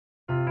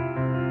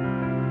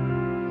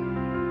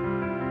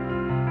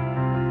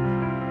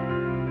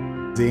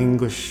The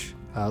English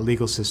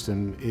legal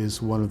system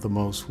is one of the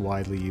most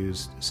widely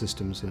used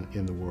systems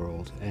in the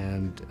world,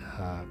 and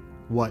a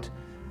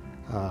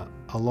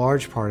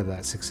large part of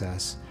that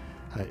success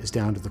is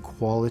down to the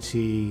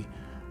quality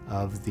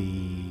of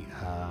the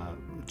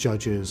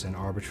judges and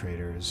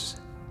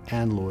arbitrators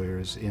and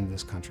lawyers in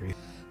this country.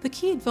 The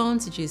key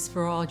advantages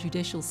for our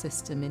judicial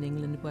system in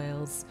England and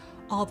Wales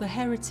are the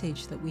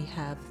heritage that we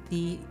have,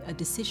 the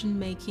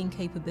decision-making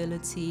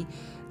capability,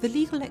 the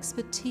legal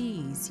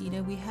expertise. You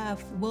know, we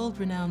have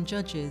world-renowned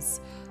judges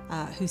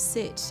who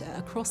sit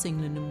across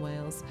England and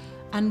Wales,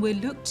 and we're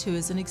looked to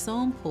as an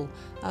example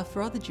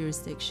for other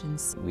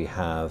jurisdictions. We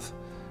have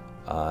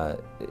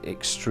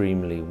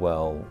extremely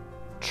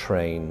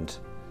well-trained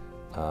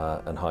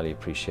and highly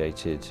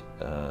appreciated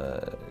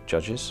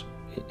judges.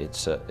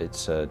 It's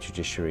a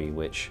judiciary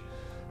which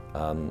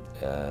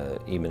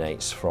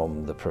emanates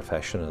from the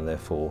profession, and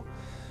therefore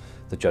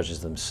the judges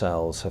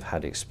themselves have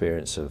had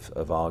experience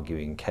of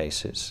arguing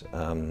cases.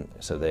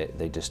 So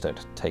they just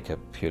don't take a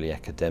purely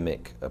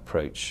academic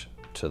approach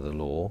to the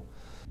law.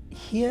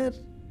 Here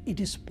it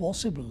is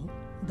possible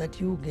that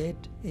you get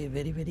a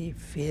very, very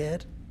fair,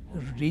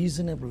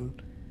 reasonable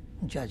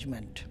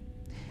judgment,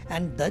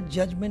 and that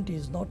judgment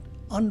is not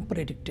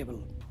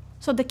unpredictable.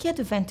 So the key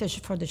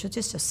advantage for the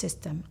judicial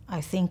system, I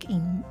think,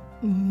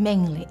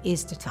 mainly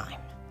is the time.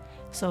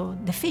 So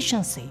the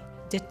efficiency,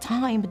 the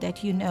time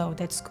that you know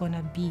that's going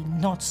to be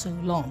not so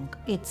long,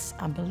 it's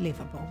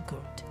unbelievable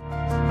good.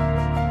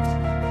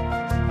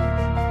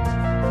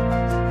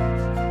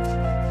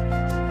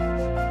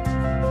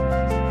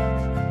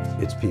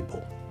 It's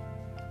people.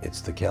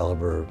 It's the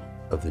caliber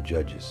of the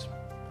judges.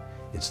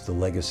 It's the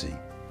legacy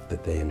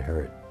that they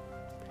inherit.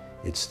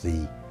 It's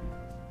the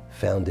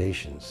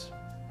foundations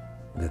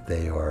that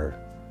they are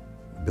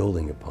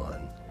building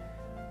upon.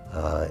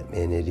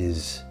 And it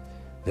is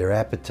their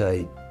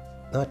appetite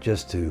not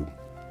just to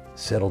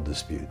settle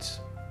disputes,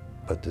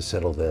 but to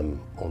settle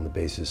them on the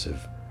basis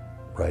of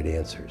right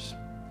answers,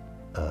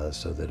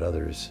 so that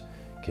others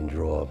can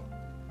draw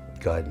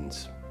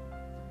guidance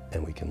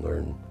and we can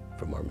learn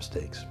from our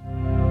mistakes.